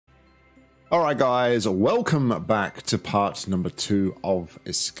Alright guys, welcome back to part number 2 of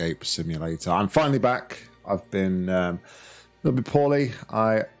Escape Simulator. I'm finally back. I've been a little bit poorly.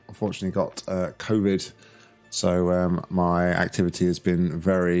 I unfortunately got COVID, so my activity has been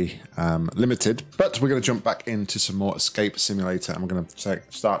very limited. But we're going to jump back into some more Escape Simulator, and we're going to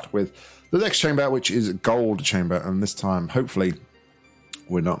start with the next chamber, which is Gold Chamber. And this time, hopefully,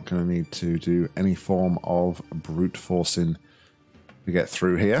 we're not going to need to do any form of brute forcing to get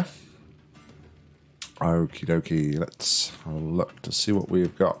through here. Okie dokie, let's have a look to see what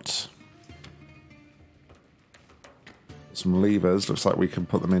we've got. Some levers, looks like we can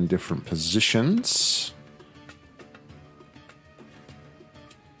put them in different positions.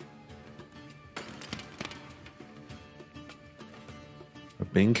 A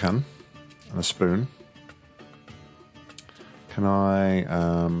bean can and a spoon. Can I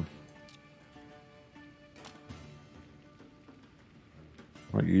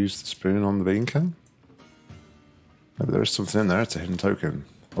might use the spoon on the bean can? Maybe there is something in there. It's a hidden token.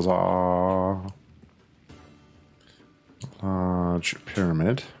 Huzzah! Large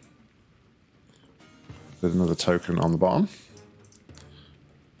pyramid. There's another token on the bottom.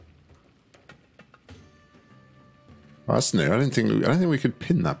 Oh, that's new. I don't think we could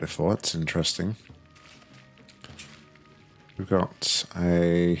pin that before. That's interesting. We've got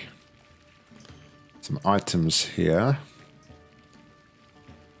some items here.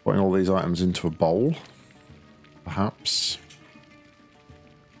 Putting all these items into a bowl. Perhaps.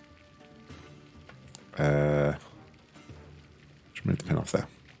 Just move the pin off there.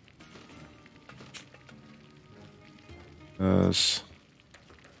 There's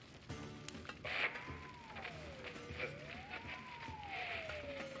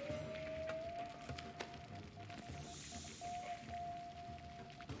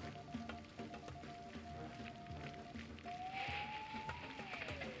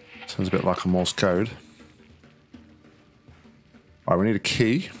sounds a bit like a Morse code. All right, we need a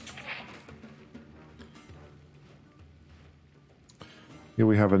key. Here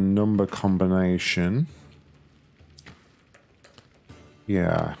we have a number combination.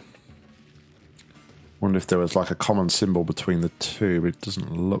 Yeah. Wonder if there was like a common symbol between the two, but it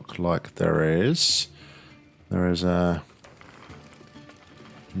doesn't look like there is. There is another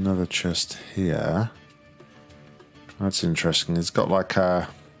chest here. That's interesting. It's got like a...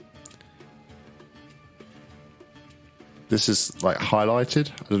 This is like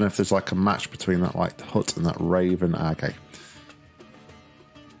highlighted. I don't know if there's like a match between that like hut and that raven. Okay.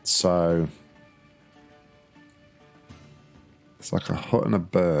 So it's like a hut and a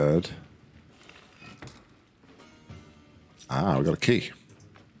bird. Ah, we got a key.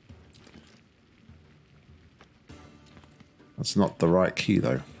 That's not the right key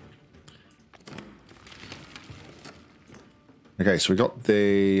though. Okay, so we got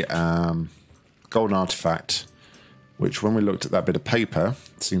the golden artifact, which when we looked at that bit of paper,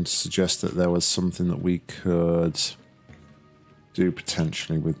 seemed to suggest that there was something that we could do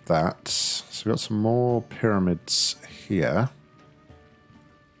potentially with that. So we've got some more pyramids here.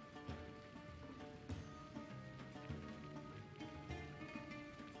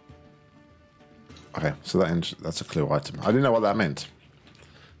 Okay, so that's a clue item. I didn't know what that meant.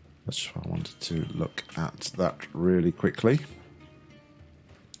 That's just why I wanted to look at that really quickly.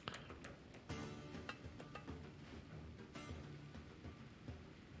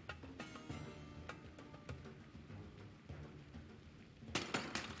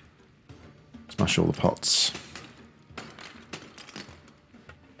 Smash all the pots.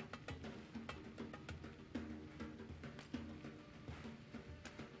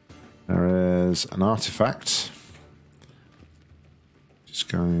 There is an artifact, which is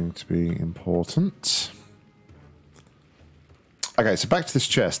going to be important. Okay, so back to this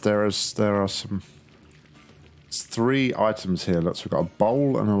chest. There are some... It's 3 items here. Look, so we've got a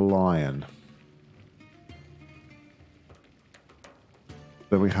bowl and a lion.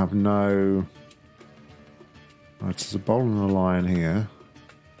 But we have no... Right, there's a bowl and a lion here.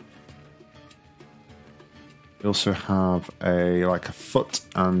 We also have like a foot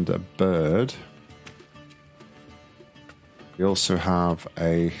and a bird. We also have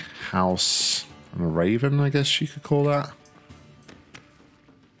a house and a raven, I guess you could call that.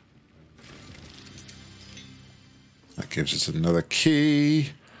 That gives us another key.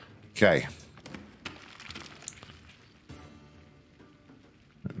 Okay.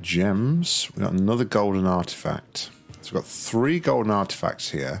 Gems. We've got another golden artifact. So we've got 3 golden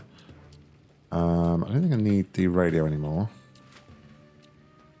artifacts here. I don't think I need the radio anymore.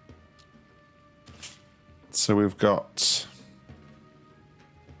 So we've got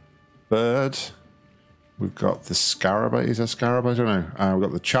bird. We've got the scarab. Is that scarab? I don't know. We've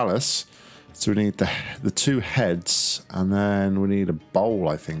got the chalice. So we need the two heads, and then we need a bowl,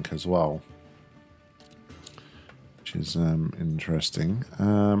 I think, as well. Which is interesting.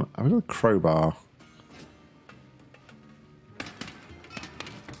 I've got a crowbar.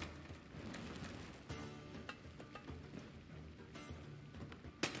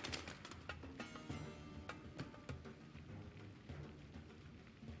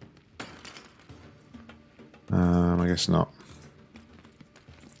 I guess not.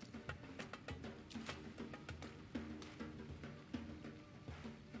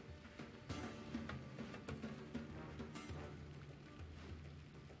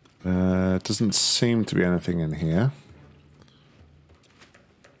 Doesn't seem to be anything in here.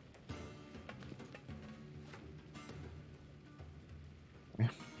 Yeah.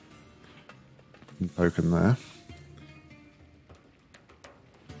 Token there.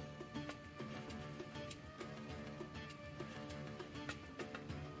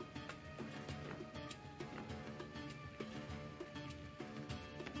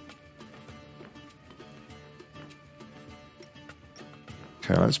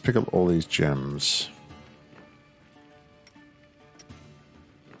 Okay, let's pick up all these gems.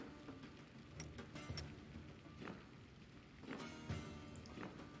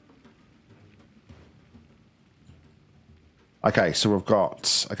 Okay, so we've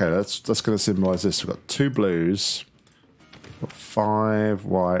got... Okay, that's going to symbolize this. We've got 2 blues, we've got 5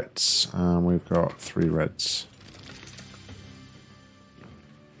 whites, and we've got 3 reds.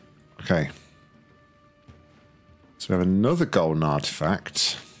 Okay. So we have another golden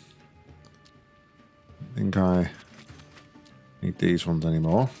artifact. I think I need these ones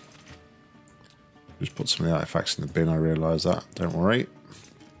anymore. Just put some of the artifacts in the bin, I realise that. Don't worry.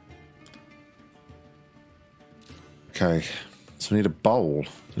 Okay. So I need a bowl.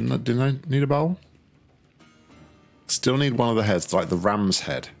 Didn't I need a bowl? Still need one of the heads, like the ram's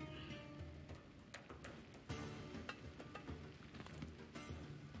head.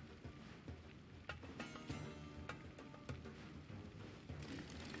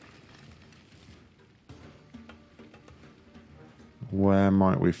 Where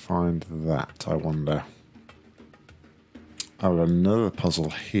might we find that, I wonder? Oh, another puzzle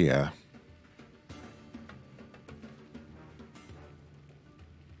here.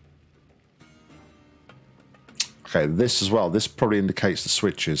 Okay, this as well. This probably indicates the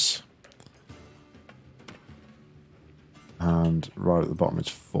switches. And right at the bottom it's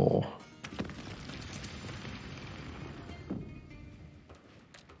 4.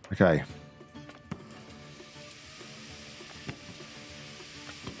 Okay.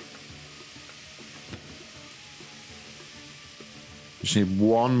 Just need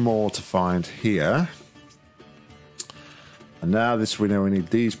one more to find here. And now this we know we need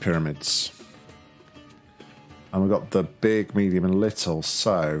these pyramids. And we've got the big, medium, and little.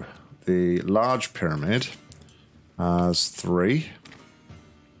 So the large pyramid has 3.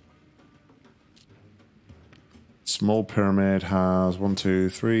 Small pyramid has 1, 2,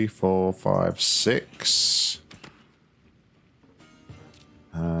 3, 4, 5, 6.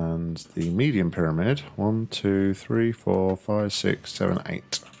 And the medium pyramid, 1, 2, 3, 4, 5, 6, 7,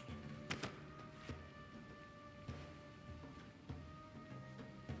 8.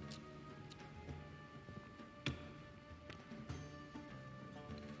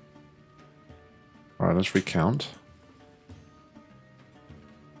 Alright, let's recount.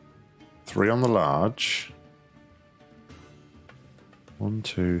 3 on the large. 1,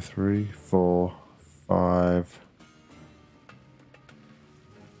 2, 3, 4, 5.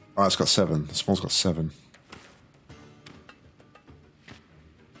 Oh, it's got 7. The small's got 7.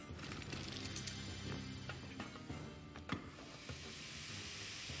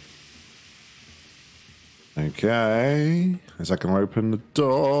 Okay. Is that going to open the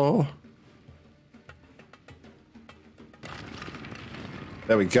door?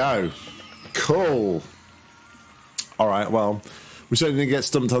 There we go. Cool. All right, well, we certainly didn't get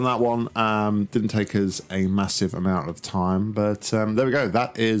stumped on that one. Didn't take us a massive amount of time, but there we go.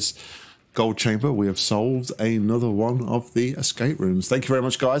 That is Gold Chamber. We have solved another one of the escape rooms. Thank you very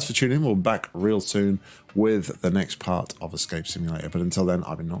much, guys, for tuning in. We'll be back real soon with the next part of Escape Simulator. But until then,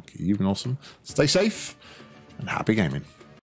 I've been Nock. You've been awesome. Stay safe and happy gaming.